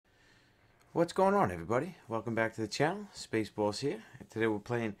What's going on, everybody? Welcome back to the channel. Spaceballs here. And today we're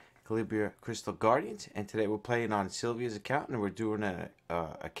playing Calibria Crystal Guardians, and today we're playing on SILVIU's account, and we're doing an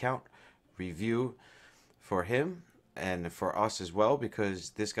account review for him and for us as well,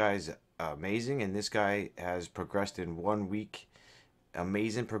 because this guy's amazing, and this guy has progressed in 1 week.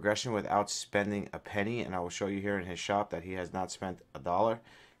 Amazing progression without spending a penny, and I will show you here in his shop that he has not spent a dollar.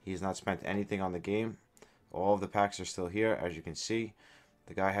 He has not spent anything on the game. All of the packs are still here, as you can see.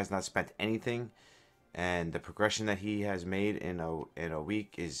 The guy has not spent anything, and the progression that he has made in a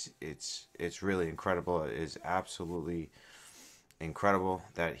week is it's really incredible. It is absolutely incredible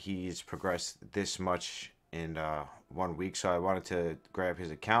that he's progressed this much in 1 week. So I wanted to grab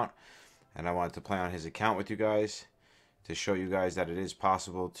his account, and I wanted to play on his account with you guys to show you guys that it is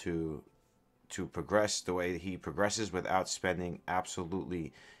possible to progress the way he progresses without spending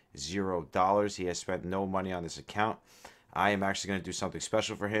absolutely $0. He has spent no money on this account. I am actually going to do something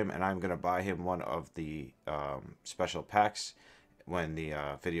special for him, and I'm going to buy him one of the special packs when the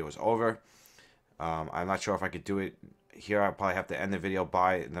video is over. I'm not sure if I could do it here. I'll probably have to end the video,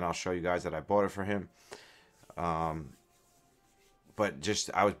 buy it, and then I'll show you guys that I bought it for him. But just,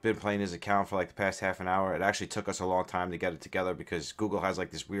 I've been playing his account for like the past half an hour. It actually took us a long time to get it together because Google has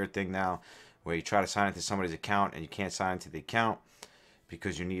like this weird thing now where you try to sign into somebody's account and you can't sign into the account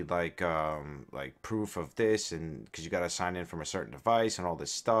because you need like proof of this, and because you got to sign in from a certain device and all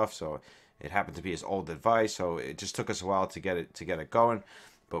this stuff. So it happened to be his old device, so it just took us a while to get it going,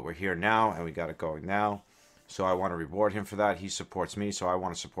 but we're here now and we got it going now. So I want to reward him for that. He supports me, so I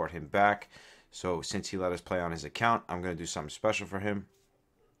want to support him back. So since he let us play on his account, I'm going to do something special for him,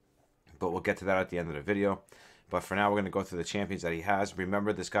 but we'll get to that at the end of the video. But for now, we're going to go through the champions that he has.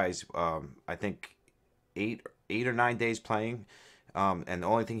 Remember, this guy's I think eight or 9 days playing. And the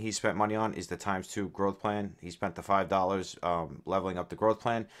only thing he spent money on is the ×2 growth plan. He spent the $5 leveling up the growth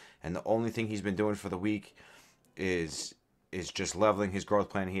plan, and the only thing he's been doing for the week is just leveling his growth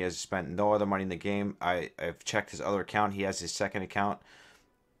plan. He has spent no other money in the game. I've checked his other account. He has his second account.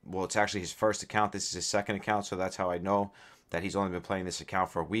 Well, it's actually his first account. This is his second account, so that's how I know that he's only been playing this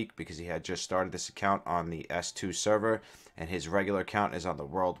account for a week, because he had just started this account on the S2 server, and his regular account is on the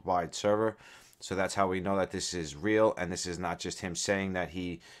worldwide server. So that's how we know that this is real, and this is not just him saying that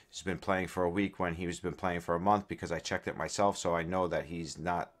he's been playing for a week when he's been playing for a month, because I checked it myself, so I know that he's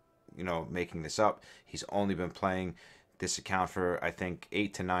not, making this up. He's only been playing this account for, I think,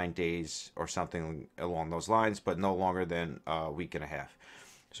 8 to 9 days or something along those lines, but no longer than a week and a half.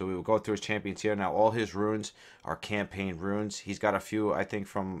 So we will go through his champions here. Now, all his runes are campaign runes. He's got a few, I think,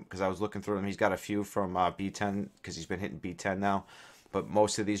 because I was looking through them, he's got a few from B10, because he's been hitting B10 now. But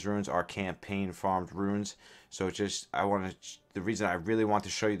most of these runes are campaign farmed runes. So the reason I really want to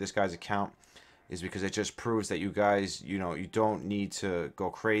show you this guy's account is because it just proves that you guys, you don't need to go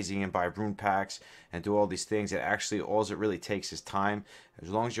crazy and buy rune packs and do all these things. It actually, all it really takes is time. As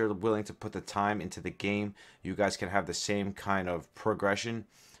long as you're willing to put the time into the game, you guys can have the same kind of progression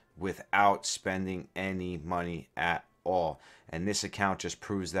without spending any money at all. And this account just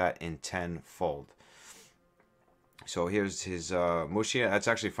proves that in tenfold. So here's his Mushi. That's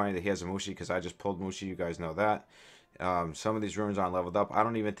actually funny that he has a Mushi, because I just pulled Mushi. You guys know that. Some of these runes aren't leveled up. I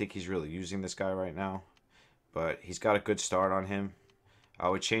don't even think he's really using this guy right now, but he's got a good start on him. I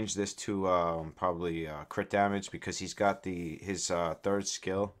would change this to probably crit damage, because he's got his third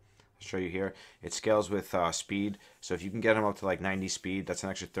skill. I'll show you here. It scales with speed, so if you can get him up to like 90 speed, that's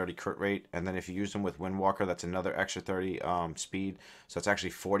an extra 30 crit rate. And then if you use him with Windwalker, that's another extra 30 speed. So it's actually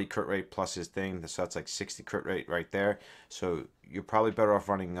 40 crit rate plus his thing. So that's like 60 crit rate right there. So you're probably better off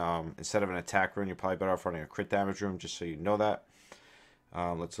running, instead of an attack rune, you're probably better off running a crit damage rune, just so you know that.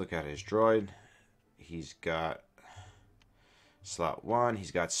 Let's look at his droid. He's got slot 1.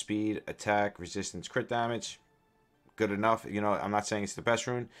 He's got speed, attack, resistance, crit damage. Good enough. I'm not saying it's the best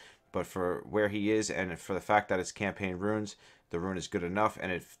rune, but for where he is and for the fact that it's campaign runes, the rune is good enough,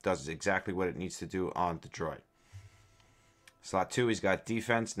 and it does exactly what it needs to do on the droid. Slot 2, he's got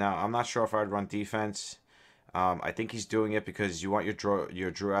defense. Now, I'm not sure if I'd run defense. I think he's doing it because you want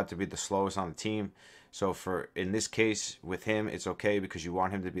your Druid to be the slowest on the team. So in this case, with him, it's okay because you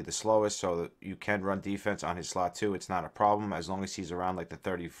want him to be the slowest, so that you can run defense on his slot 2. It's not a problem as long as he's around like the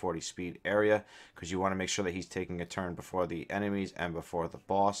 30-40 speed area, because you want to make sure that he's taking a turn before the enemies and before the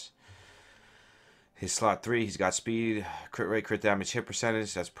boss. His slot 3, he's got speed, crit rate, crit damage, hit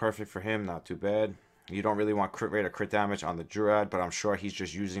percentage. That's perfect for him, not too bad. You don't really want crit rate or crit damage on the Druid, but I'm sure he's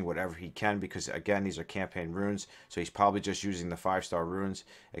just using whatever he can, because again, these are campaign runes, so he's probably just using the 5-star runes,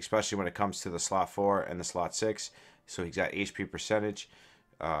 especially when it comes to the slot 4 and the slot 6. So he's got HP percentage,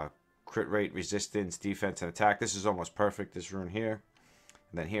 crit rate, resistance, defense, and attack. This is almost perfect, this rune here.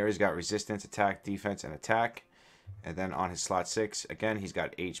 And then here he's got resistance, attack, defense, and attack. And then on his slot 6, again, he's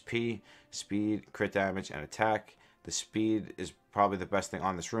got HP, speed, crit damage, and attack. The speed is probably the best thing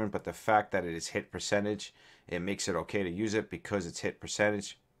on this rune, but the fact that it is hit percentage, it makes it okay to use it because it's hit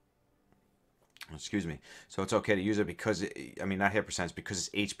percentage. Excuse me. So it's okay to use it because I mean, not hit percentage, because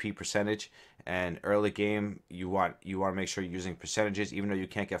it's HP percentage. And early game, you want to make sure you're using percentages, even though you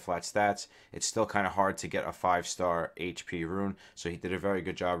can't get flat stats. It's still kind of hard to get a 5-star HP rune. So he did a very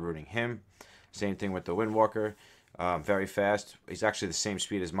good job runing him. Same thing with the Windwalker. Very fast. He's actually the same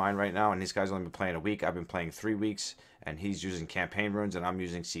speed as mine right now, and these guys only been playing a week. I've been playing 3 weeks, and he's using campaign runes, and I'm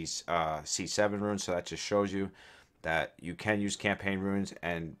using C7 runes. So that just shows you that you can use campaign runes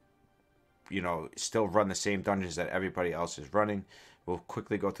and, you know, still run the same dungeons that everybody else is running. We'll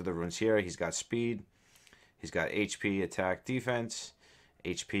quickly go through the runes here. He's got speed. He's got HP, attack, defense.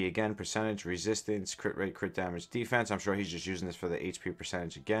 HP again, percentage, resistance, crit rate, crit damage, defense. I'm sure he's just using this for the HP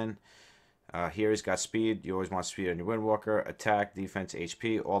percentage again. Here he's got speed. You always want speed on your Windwalker. Attack, defense,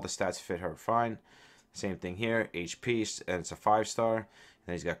 HP. All the stats fit her fine. Same thing here. HP, and it's a 5-star.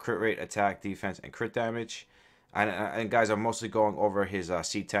 Then he's got crit rate, attack, defense, and crit damage. And guys, I'm mostly going over his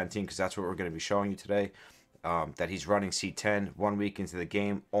C10 team because that's what we're going to be showing you today. That he's running C10 1 week into the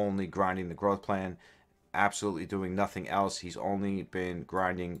game, only grinding the growth plan. Absolutely doing nothing else. He's only been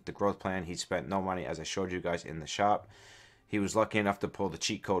grinding the growth plan. He spent no money, as I showed you guys in the shop. He was lucky enough to pull the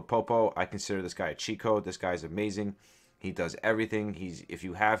cheat code Popo. I consider this guy a cheat code. This guy's amazing. He does everything. If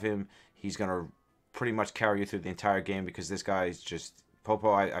you have him, he's going to pretty much carry you through the entire game because this guy is just...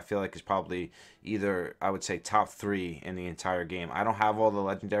 Popo, I feel like, is probably either, I would say, top 3 in the entire game. I don't have all the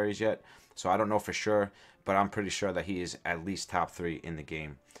legendaries yet, so I don't know for sure, but I'm pretty sure that he is at least top 3 in the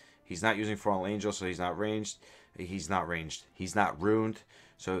game. He's not using Fallen Angel, so he's not ranged. He's not runed.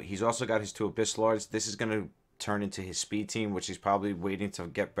 So he's also got his 2 Abyss Lords. This is going to turn into his speed team, which he's probably waiting to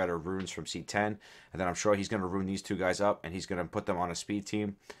get better runes from C10. And then I'm sure he's going to rune these 2 guys up, and he's going to put them on a speed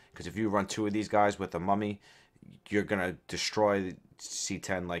team. Because if you run 2 of these guys with a mummy, you're going to destroy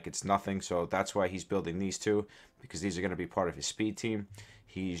C10 like it's nothing. So that's why he's building these 2, because these are going to be part of his speed team.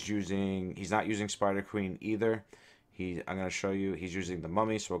 He's not using Spider Queen either. I'm going to show you. He's using the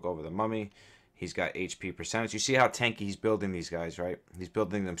mummy, so we'll go over the mummy. He's got HP percentage. You see how tanky he's building these guys, right? He's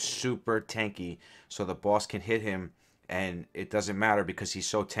building them super tanky so the boss can hit him, and it doesn't matter because he's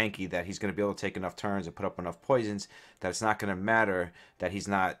so tanky that he's going to be able to take enough turns and put up enough poisons that it's not going to matter that he's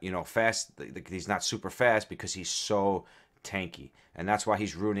not, you know, fast. He's not super fast because he's so tanky. And that's why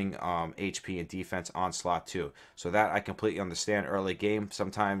he's ruining HP and defense on slot 2. So that I completely understand early game.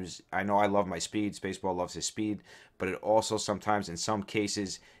 Sometimes, I know I love my speed. Spaceball loves his speed. But it also sometimes, in some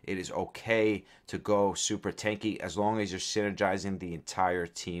cases, it is okay to go super tanky as long as you're synergizing the entire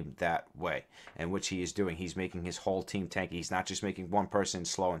team that way. And which he is doing. He's making his whole team tanky. He's not just making one person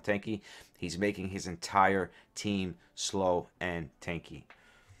slow and tanky. He's making his entire team slow and tanky.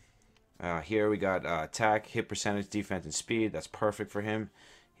 Here we got attack, hit percentage, defense, and speed. That's perfect for him.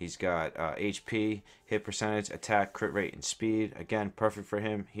 He's got HP, hit percentage, attack, crit rate, and speed. Again, perfect for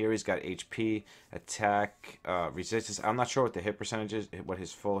him. Here he's got HP, attack, resistance. I'm not sure what the hit percentage is, what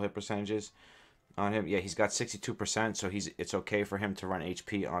his full hit percentage is on him. Yeah, he's got 62%, so it's okay for him to run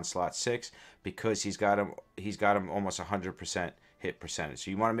HP on slot 6 because he's got him almost 100% hit percentage.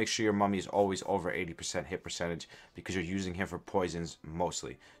 So you want to make sure your mummy is always over 80% hit percentage because you're using him for poisons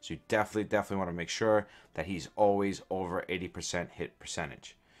mostly. So you definitely want to make sure that he's always over 80% hit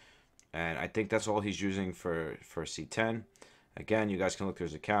percentage. And I think that's all he's using for C10. Again, you guys can look through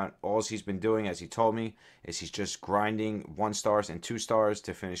his account. All he's been doing, as he told me, is he's just grinding 1-stars and 2-stars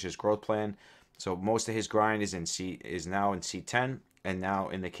to finish his growth plan. So most of his grind is now in C10 and now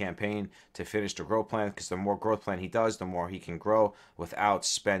in the campaign to finish the growth plan, because the more growth plan he does, the more he can grow without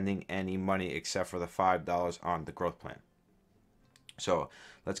spending any money except for the $5 on the growth plan. So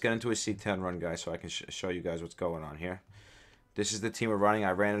let's get into a C10 run, guys, so I can show you guys what's going on here. This is the team we're running.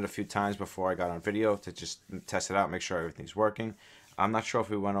 I ran it a few times before I got on video to just test it out, make sure everything's working. I'm not sure if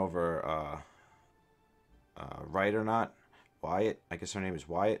we went over right or not. Wyatt, I guess her name is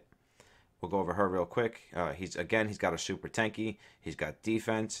Wyatt. We'll go over her real quick. He's got a super tanky. He's got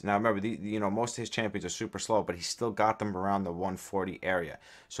defense. Now remember, most of his champions are super slow, but he's still got them around the 140 area.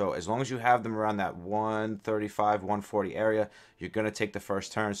 So as long as you have them around that 135, 140 area, you're gonna take the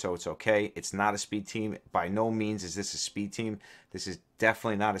first turn. So it's okay. It's not a speed team. By no means is this a speed team. This is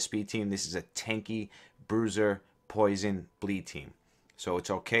definitely not a speed team. This is a tanky, bruiser, poison, bleed team. So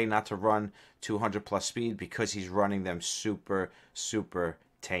it's okay not to run 200 plus speed because he's running them super, super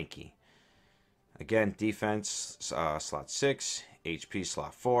tanky. Again, defense slot 6, HP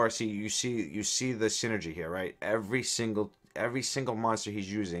slot 4. See, you see the synergy here, right? Every single every single monster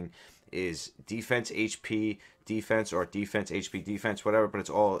he's using is defense HP defense or defense HP defense, whatever, but it's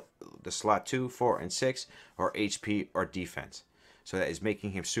all the slot 2, 4, and 6 or HP or defense. So that is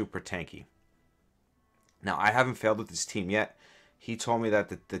making him super tanky. Now, I haven't failed with this team yet. He told me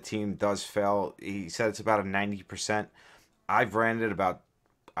that the team does fail. He said it's about a 90%. I've ran it about,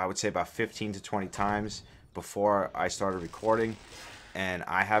 I would say about 15 to 20 times before I started recording, and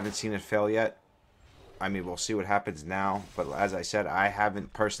I haven't seen it fail yet. I mean, we'll see what happens now, but as I said, I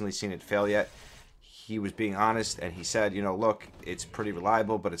haven't personally seen it fail yet. He was being honest, and he said, you know, look, it's pretty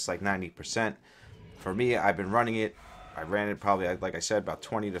reliable, but it's like 90%. For me, I've been running it. I ran it probably, like I said, about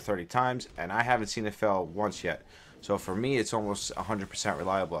 20 to 30 times, and I haven't seen it fail once yet. So for me, it's almost 100%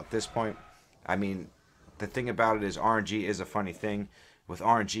 reliable at this point. I mean, the thing about it is RNG is a funny thing. With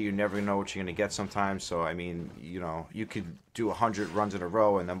RNG, you never know what you're going to get sometimes. So, I mean, you know, you could do 100 runs in a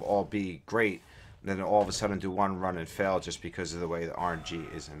row and them all be great. And then all of a sudden do one run and fail just because of the way the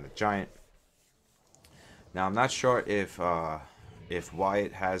RNG is in the Giant. Now, I'm not sure if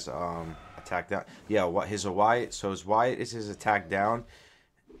Wyatt has attack down. Yeah, what his Wyatt. So his Wyatt is his attack down,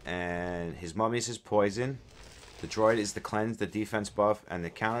 and his Mummy is his poison. The Droid is the cleanse, the defense buff, and the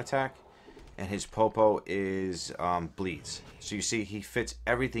counterattack. And his Popo is bleeds. So you see, he fits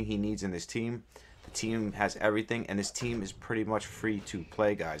everything he needs in this team. The team has everything, and this team is pretty much free to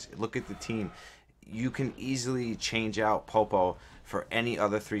play, guys. Look at the team. You can easily change out Popo for any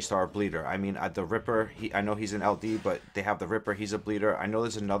other 3-star bleeder. I mean, the Ripper, I know he's an LD, but they have the Ripper, he's a bleeder. I know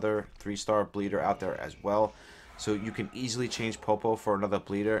there's another 3-star bleeder out there as well. So you can easily change Popo for another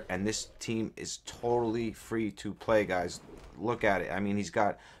bleeder, and this team is totally free to play, guys. Look at it. I mean, he's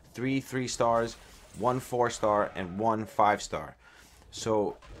got 3 3-stars, 1 4-star, and 1 5-star.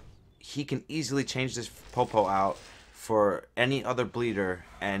 So he can easily change this Popo out for any other bleeder,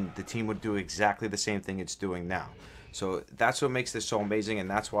 and the team would do exactly the same thing it's doing now. So that's what makes this so amazing, and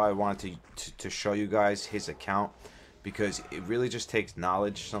that's why I wanted to show you guys his account, because it really just takes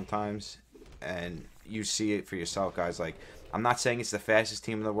knowledge sometimes, and you see it for yourself, guys. Like, I'm not saying it's the fastest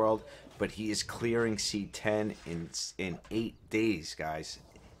team in the world, but he is clearing C10 in 8 days, guys.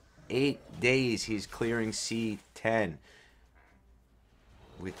 8 days he's clearing C10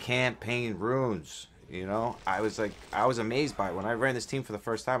 with campaign runes. You know, I was amazed by it. When I ran this team for the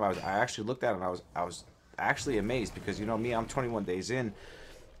first time, I actually looked at it and I was actually amazed, because, you know me, I'm 21 days in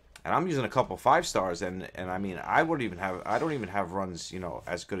and I'm using a couple 5-stars, and I mean, I don't even have runs, you know,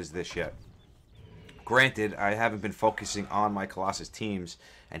 as good as this yet. Granted, I haven't been focusing on my Colossus teams,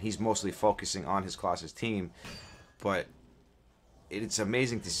 and he's mostly focusing on his Colossus team, but it's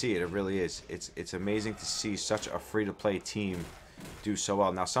amazing to see it. It really is. It's amazing to see such a free-to-play team do so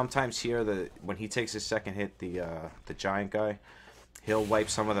well. Now, sometimes here, when he takes his second hit, the Giant guy, he'll wipe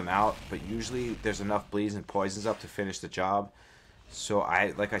some of them out, but usually there's enough bleeds and poisons up to finish the job. So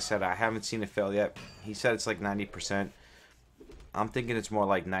like I said, I haven't seen it fail yet. He said it's like 90%. I'm thinking it's more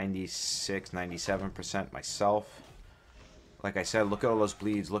like 96, 97% myself. Like I said, look at all those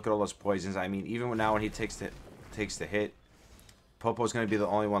bleeds, look at all those poisons. I mean, even now when he takes the hit, Popo's going to be the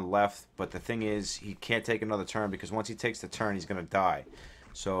only one left, but the thing is, he can't take another turn, because once he takes the turn, he's going to die.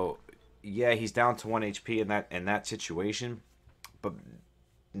 So, yeah, he's down to 1 HP in that situation, but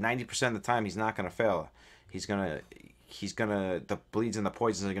 90% of the time, he's not going to fail. The bleeds and the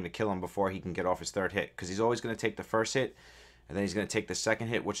poisons are going to kill him before he can get off his third hit, because he's always going to take the first hit, and then he's going to take the second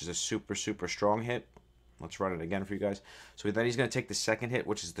hit, which is a super, super strong hit. Let's run it again for you guys. So then he's going to take the second hit,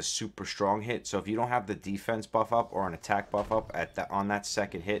 which is the super strong hit. So if you don't have the defense buff up or an attack buff up on that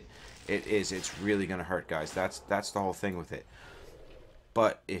second hit, it's really going to hurt, guys. That's the whole thing with it.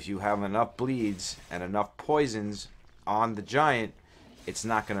 But if you have enough bleeds and enough poisons on the Giant, it's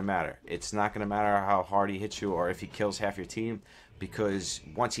not going to matter. It's not going to matter how hard he hits you or if he kills half your team, because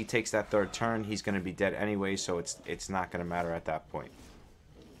once he takes that third turn, he's going to be dead anyway, so it's not going to matter at that point.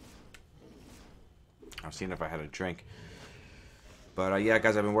 I was seeing if I had a drink. But yeah,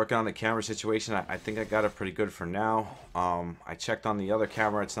 guys, I've been working on the camera situation. I think I got it pretty good for now. I checked on the other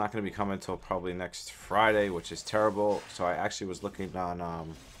camera. It's not going to be coming until probably next Friday, which is terrible. So I actually was looking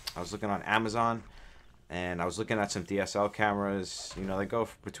on Amazon, and I was looking at some DSL cameras. You know, they go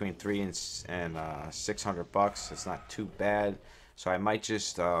for between $300 and $600. It's not too bad. So I might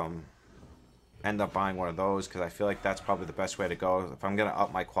just end up buying one of those, because I feel like that's probably the best way to go. If I'm going to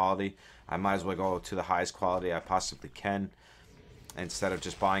up my quality, I might as well go to the highest quality I possibly can, instead of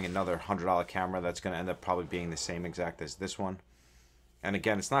just buying another $100 camera that's going to end up probably being the same exact as this one. And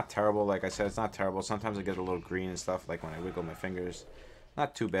again, it's not terrible. Like I said, it's not terrible. Sometimes I get a little green and stuff, like when I wiggle my fingers.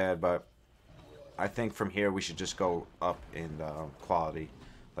 Not too bad, but I think from here we should just go up in quality,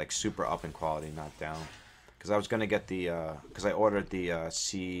 like super up in quality, not down. because I was gonna get the because I ordered the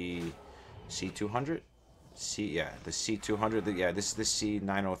C200. The C200. Yeah, this is the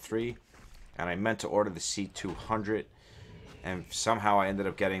C903, and I meant to order the C200, and somehow I ended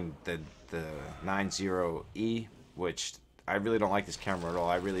up getting the 90E, which I really don't like this camera at all.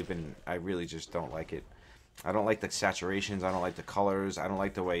 I really just don't like it. I don't like the saturations. I don't like the colors. I don't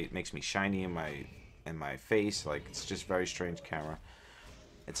like the way it makes me shiny in my face. Like, it's just very strange camera.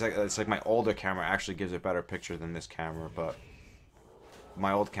 It's like my older camera actually gives a better picture than this camera, but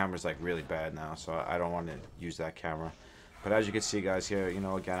my old camera's like really bad now, so I don't want to use that camera. But as you can see, guys, here, you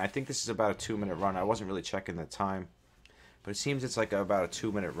know, again, I think this is about a 2-minute run. I wasn't really checking the time, but it seems it's like about a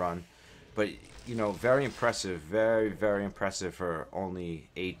 2-minute run. But, you know, very impressive, very, very impressive for only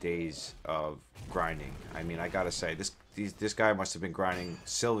 8 days of grinding. I mean, I gotta say, this guy must have been grinding.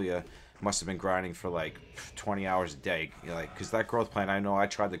 SILVIU must have been grinding for like 20 hours a day, you know, like, because that growth plan, I know I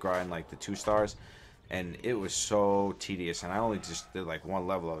tried to grind like the 2 stars, and it was so tedious, and I only just did like 1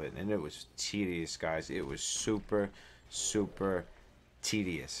 level of it, and it was tedious, guys. It was super, super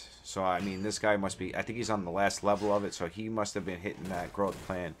tedious. So I mean, this guy must be, I think he's on the last level of it, so he must have been hitting that growth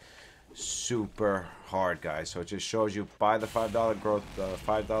plan super hard, guys. So it just shows you, buy the $5 growth,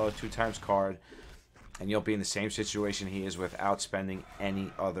 $5 2x card, and you'll be in the same situation he is without spending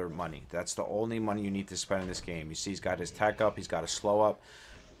any other money. That's the only money you need to spend in this game. You see, he's got his tech up, he's got a slow up,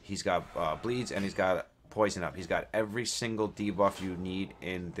 he's got bleeds, and he's got poison up. He's got every single debuff you need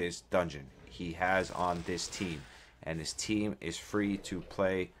in this dungeon he has on this team, and this team is free to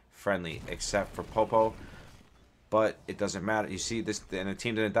play friendly, except for Popo. But it doesn't matter. You see this, and the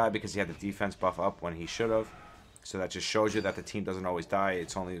team didn't die because he had the defense buff up when he should have. So that just shows you that the team doesn't always die.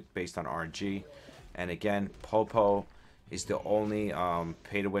 It's only based on RNG. And again, Popo is the only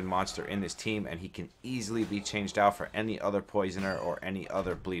pay-to-win monster in this team, and he can easily be changed out for any other poisoner or any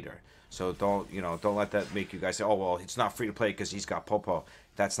other bleeder. So don't let that make you guys say, oh, well, it's not free to play because he's got Popo.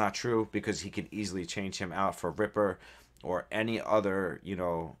 That's not true, because he can easily change him out for Ripper or any other, you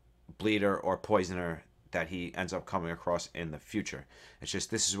know, bleeder or poisoner that he ends up coming across in the future. It's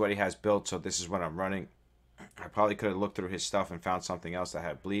just, this is what he has built, so this is what I'm running. I probably could have looked through his stuff and found something else that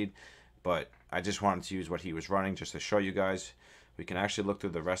had bleed, but I just wanted to use what he was running just to show you guys. We can actually look through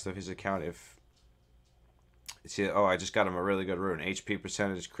the rest of his account. If see, oh, I just got him a really good rune: HP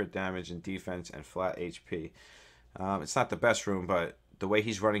percentage, crit damage, and defense, and flat HP. It's not the best rune, but the way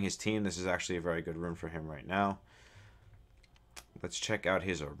he's running his team, this is actually a very good rune for him right now. Let's check out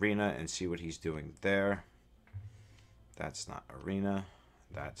his arena and see what he's doing there. That's not arena.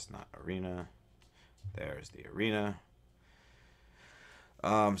 That's not arena. There's the arena.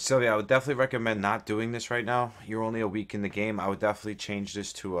 Sylvia, I would definitely recommend not doing this right now. You're only a week in the game. I would definitely change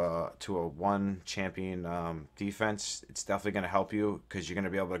this to a 1 champion defense. It's definitely going to help you because you're going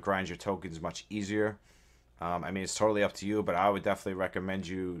to be able to grind your tokens much easier. I mean, it's totally up to you, but I would definitely recommend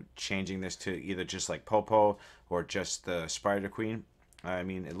you changing this to either just like Popo or just the Spider Queen. I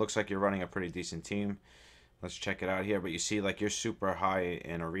mean, it looks like you're running a pretty decent team. Let's check it out here. But you see, like, you're super high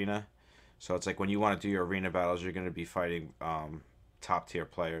in arena. So it's like when you want to do your arena battles, you're going to be fighting top tier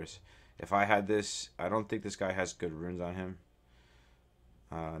players. If I had this, I don't think this guy has good runes on him.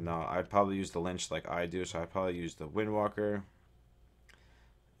 No, I'd probably use the Lynch like I do. So I'd probably use the Windwalker.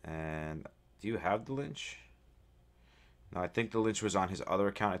 And do you have the Lynch? No, I think the Lynch was on his other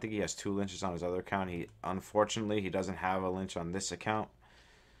account. I think he has 2 Lynches on his other account. Unfortunately, he doesn't have a Lynch on this account.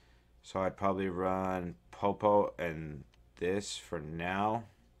 So I'd probably run Popo and this for now.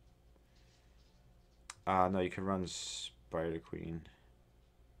 No, you can run Spider Queen.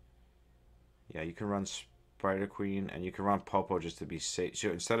 Yeah, you can run Spider Queen, and you can run Popo just to be safe.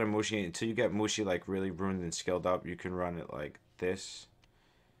 So instead of Mushi, until you get Mushi like really ruined and skilled up, you can run it like this.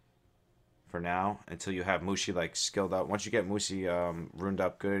 For now, until you have Mushi like skilled up. Once you get Mushi runed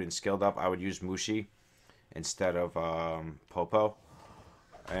up good and skilled up, I would use Mushi instead of Popo,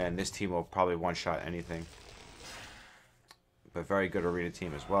 and this team will probably one-shot anything. But very good arena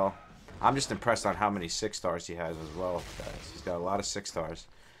team as well. I'm just impressed on how many 6 stars he has as well, guys. He's got a lot of 6 stars.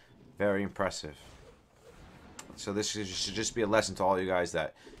 Very impressive. So this should just be a lesson to all you guys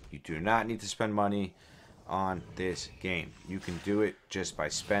that you do not need to spend money on this game. You can do it just by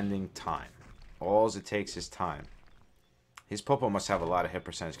spending time. All it takes is time. His Popo must have a lot of hit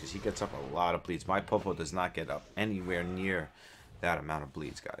percentage because he gets up a lot of bleeds. My Popo does not get up anywhere near that amount of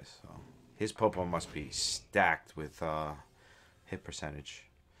bleeds, guys. So his Popo must be stacked with hit percentage.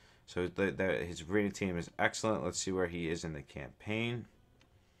 So his arena team is excellent. Let's see where he is in the campaign.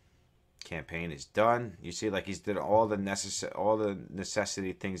 Campaign is done. You see, like, he's did all the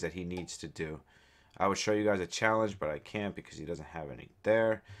necessity things that he needs to do. I would show you guys a challenge, but I can't because he doesn't have any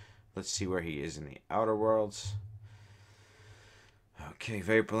there. Let's see where he is in the Outer Worlds. Okay,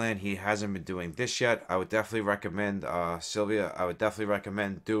 Vaporland, he hasn't been doing this yet. I would definitely recommend, SILVIU, I would definitely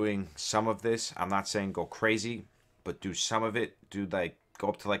recommend doing some of this. I'm not saying go crazy, but do some of it. Do like, go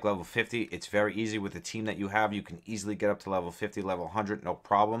up to like level 50. It's very easy with the team that you have. You can easily get up to level 50, level 100, no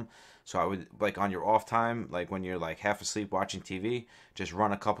problem. So I would, like on your off time, like when you're like half asleep watching TV, just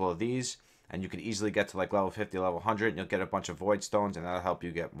run a couple of these. And you can easily get to like level 50, level 100, and you'll get a bunch of void stones, and that'll help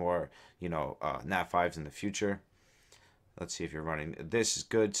you get more, you know, nat 5s in the future. Let's see if you're running. This is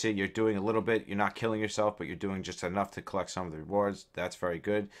good. See, you're doing a little bit. You're not killing yourself, but you're doing just enough to collect some of the rewards. That's very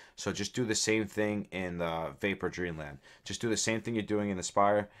good. So just do the same thing in the Vapor Dreamland. Just do the same thing you're doing in the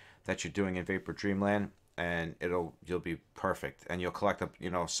Spire that you're doing in Vapor Dreamland, and you'll be perfect. And you'll collect up,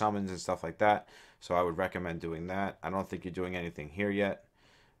 you know, summons and stuff like that. So I would recommend doing that. I don't think you're doing anything here yet.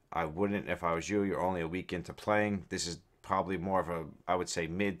 I wouldn't if I was you. You're only a week into playing. This is probably more of a, I would say,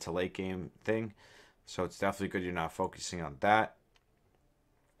 mid to late game thing. So it's definitely good you're not focusing on that.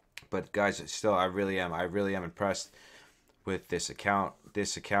 But guys, still, I really am impressed with this account.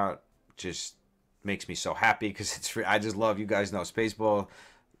 This account just makes me so happy because it's free. I just love, you guys know, Spaceballs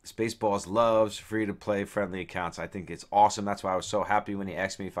loves free to play friendly accounts. I think it's awesome. That's why I was so happy when he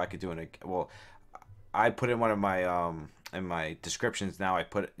asked me if I could do an, well, I put in one of my in my descriptions now. I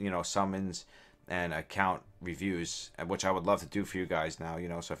put, you know, summons and account reviews, which I would love to do for you guys now, you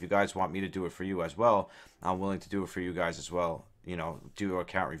know. So if you guys want me to do it for you as well, I'm willing to do it for you guys as well, you know, do an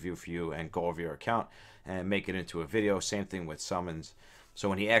account review for you and go over your account and make it into a video. Same thing with summons. So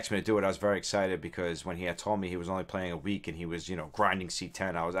when he asked me to do it, I was very excited because when he had told me he was only playing a week and he was, you know, grinding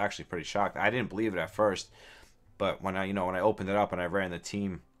C10, I was actually pretty shocked. I didn't believe it at first, but when I, you know, when I opened it up and I ran the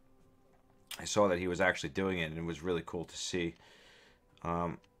team, I saw that he was actually doing it, and it was really cool to see.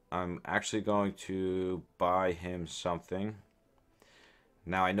 I'm actually going to buy him something.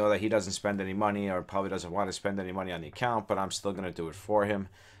 Now, I know that he doesn't spend any money or probably doesn't want to spend any money on the account, but I'm still going to do it for him.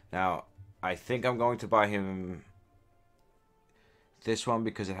 Now, I think I'm going to buy him this one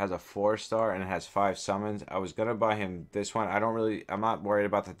because it has a 4-star and it has 5 summons. I was going to buy him this one. I'm not worried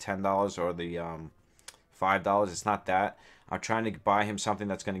about the $10 or the $5. It's not that. I'm trying to buy him something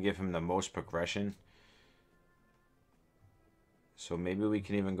that's going to give him the most progression. So maybe we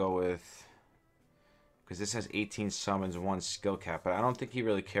can even go with, because this has 18 summons, 1 skill cap, but I don't think he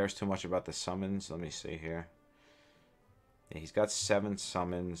really cares too much about the summons. Let me see here. Yeah, he's got 7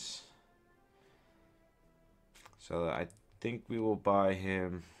 summons. So I think we will buy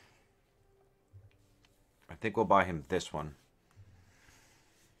him, I think we'll buy him this one.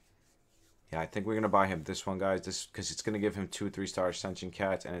 Yeah, I think we're going to buy him this one, guys, this because it's going to give him 2 3-star Ascension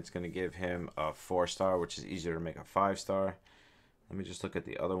Cats, and it's going to give him a 4-star, which is easier to make a 5-star. Let me just look at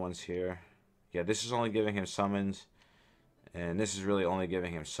the other ones here. Yeah, this is only giving him summons, and this is really only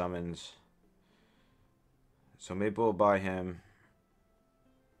giving him summons. So maybe we'll buy him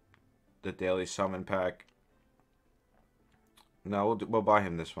the daily summon pack. No, we'll buy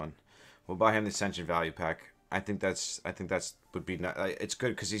him this one. We'll buy him the Ascension Value pack. I think that's would be not, it's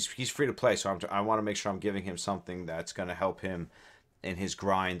good because he's free to play. So I want to make sure I'm giving him something that's going to help him in his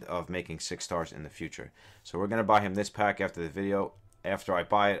grind of making 6 stars in the future. So we're going to buy him this pack after the video. After I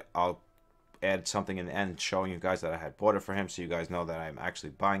buy it, I'll add something in the end showing you guys that I had bought it for him, so you guys know that I'm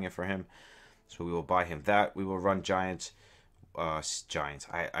actually buying it for him. So we will buy him that. We will run Giants.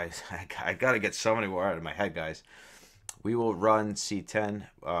 I got to get so many more out of my head, guys. We will run C10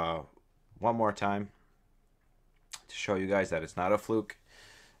 one more time to show you guys that it's not a fluke.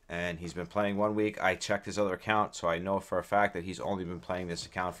 And he's been playing 1 week. I checked his other account, so I know for a fact that he's only been playing this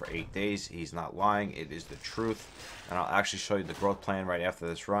account for 8 days. He's not lying. It is the truth. And I'll actually show you the growth plan right after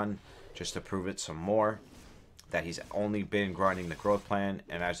this run, just to prove it some more, that he's only been grinding the growth plan.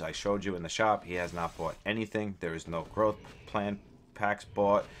 And as I showed you in the shop, he has not bought anything. There is no growth plan packs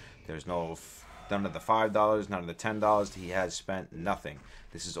bought. There's none of the $5, none of the $10. He has spent nothing.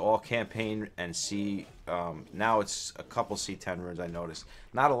 This is all campaign and C. Now it's a couple C10 runes, I noticed.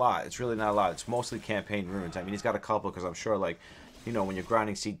 Not a lot. It's really not a lot. It's mostly campaign runes. I mean, he's got a couple because I'm sure, like, you know, when you're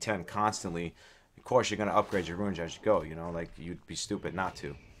grinding C10 constantly, of course you're going to upgrade your runes as you go, you know, like, you'd be stupid not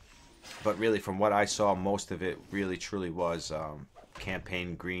to. But really, from what I saw, most of it really truly was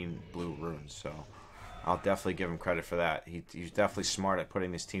campaign green, blue runes. So I'll definitely give him credit for that. He's definitely smart at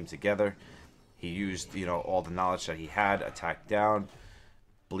putting this team together. He used, you know, all the knowledge that he had. Attack down,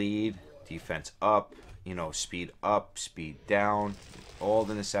 bleed, defense up, you know, speed up, speed down, all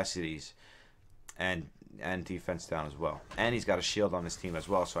the necessities, and defense down as well. And he's got a shield on his team as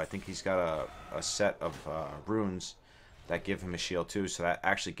well, so I think he's got a set of runes that give him a shield too, so that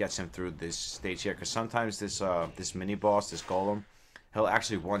actually gets him through this stage here. Because sometimes this mini boss, this golem, He'll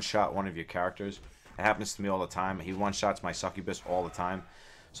actually one-shot one of your characters. It happens to me all the time. He one-shots my succubus all the time.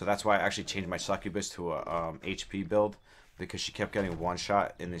 So that's why I actually changed my succubus to a HP build, because she kept getting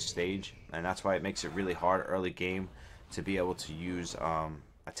one-shot in this stage. And that's why it makes it really hard early game to be able to use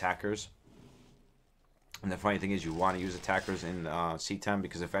attackers. And the funny thing is, you want to use attackers in C10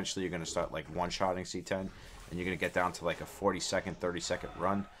 because eventually you're going to start like one-shotting C10, and you're going to get down to like a 40-second, 30-second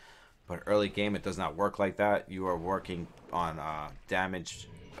run. But early game, it does not work like that. You are working on damage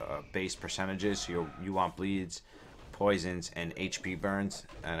based percentages. So you want bleeds, poisons, and HP burns.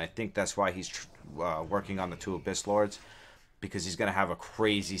 And I think that's why he's working on the 2 Abyss Lords, because he's going to have a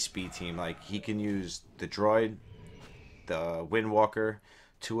crazy speed team. Like, he can use the Droid, the Windwalker,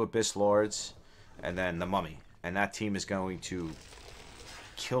 2 Abyss Lords, and then the Mummy. And that team is going to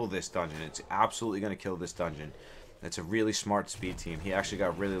kill this dungeon. It's absolutely going to kill this dungeon. It's a really smart speed team. He actually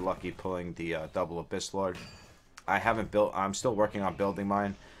got really lucky pulling the double Abyss Lord. I'm still working on building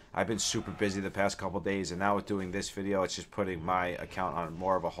mine. I've been super busy the past couple days, and now with doing this video, it's just putting my account on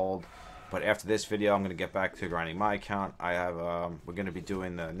more of a hold. But after this video, I'm going to get back to grinding my account. We're going to be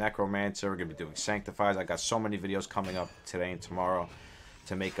doing the Necromancer. We're going to be doing Sanctifies. I got so many videos coming up today and tomorrow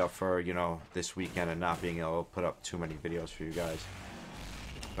to make up for, you know, this weekend and not being able to put up too many videos for you guys.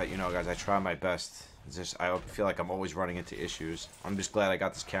 But, you know, guys, I try my best. It's just, I feel like I'm always running into issues. I'm just glad I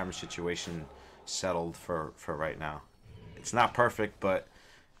got this camera situation settled for right now. It's not perfect, but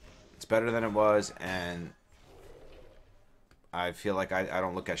it's better than it was, and I feel like I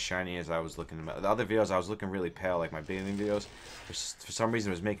don't look as shiny as I was looking in the other videos. I was looking really pale, like my bathing videos. For some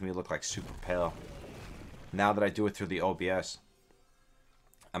reason, it was making me look like super pale. Now that I do it through the OBS,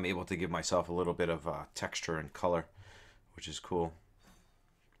 I'm able to give myself a little bit of texture and color, which is cool.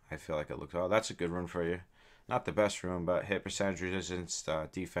 I feel like it looks... Oh, that's a good rune for you. Not the best rune, but hit percentage resistance,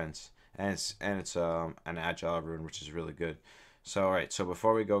 defense, and it's an agile rune, which is really good. So, alright, so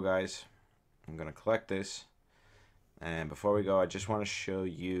before we go, guys, I'm going to collect this. And before we go, I just want to show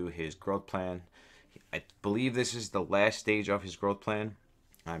you his growth plan. I believe this is the last stage of his growth plan.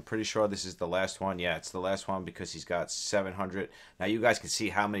 I'm pretty sure this is the last one. Yeah, it's the last one because he's got 700. Now, you guys can see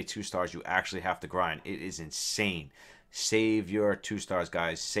how many 2-stars you actually have to grind. It is insane. Save your 2-stars,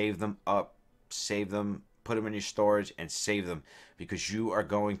 guys. Save them up. Save them. Put them in your storage and save them, because you are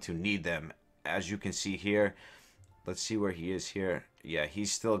going to need them. As you can see here, let's see where he is here. Yeah,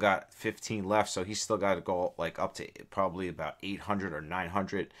 he's still got 15 left, so he's still got to go like up to probably about 800 or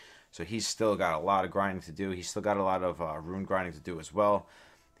 900. So he's still got a lot of grinding to do. He's still got a lot of rune grinding to do as well.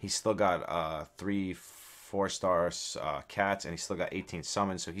 He's still got 3 4-star cats, and he's still got 18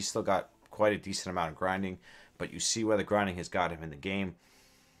 summons. So he's still got quite a decent amount of grinding. But you see where the grinding has got him in the game.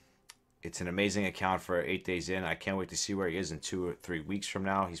 It's an amazing account for 8 days in. I can't wait to see where he is in 2 or 3 weeks from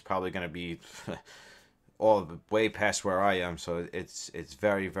now. He's probably going to be way past where I am. So it's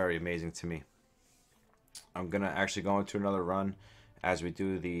very, very amazing to me. I'm going to actually go into another run as we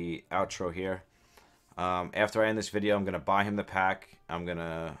do the outro here. After I end this video, I'm going to buy him the pack. I'm going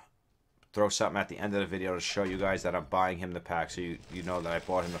to throw something at the end of the video to show you guys that I'm buying him the pack. So you know that I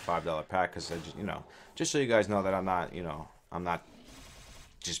bought him the $5 pack, because, just so you guys know that I'm not, I'm not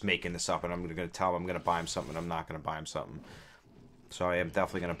just making this up and I'm going to tell him I'm going to buy him something. I'm not going to buy him something. So I am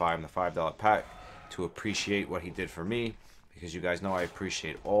definitely going to buy him the $5 pack to appreciate what he did for me, because you guys know I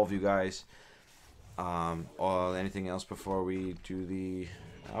appreciate all of you guys. Anything else before we do the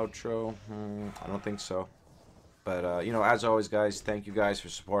outro? I don't think so. But, as always, guys, thank you guys for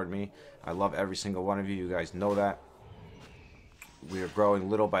supporting me. I love every single one of you. You guys know that. We are growing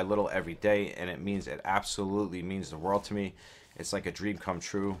little by little every day, and it absolutely means the world to me. It's like a dream come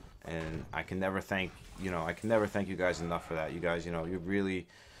true, and I can never thank you guys enough for that. You guys, you really,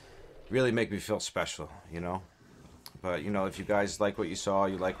 really make me feel special, But, if you guys like what you saw,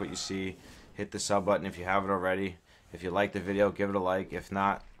 you like what you see, hit the sub button if you haven't already. If you like the video, give it a like. If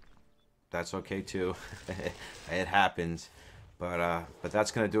not, that's okay too. It happens. But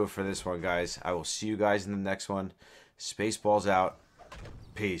that's going to do it for this one, guys. I will see you guys in the next one. Spaceballs out.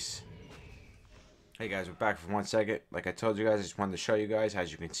 Peace. Hey guys, we're back for 1 second. Like I told you guys, I just wanted to show you guys.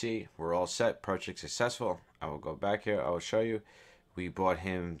 As you can see, we're all set. Project successful. I will go back here. I will show you. We bought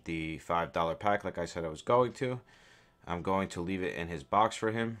him the $5 pack like I said I was going to. I'm going to leave it in his box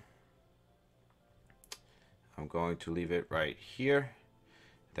for him. I'm going to leave it right here.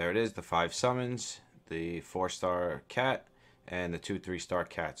 There it is, the 5 summons, the 4-star cat, and the 2 3-star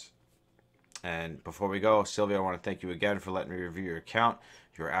cats. And before we go, SILVIU, I want to thank you again for letting me review your account.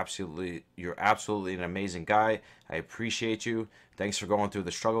 You're absolutely an amazing guy. I appreciate you. Thanks for going through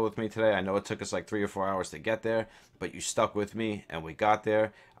the struggle with me today. I know it took us like 3 or 4 hours to get there, but you stuck with me and we got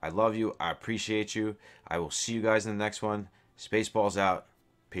there. I love you. I appreciate you. I will see you guys in the next one. Spaceballs out.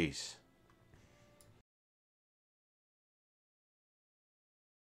 Peace.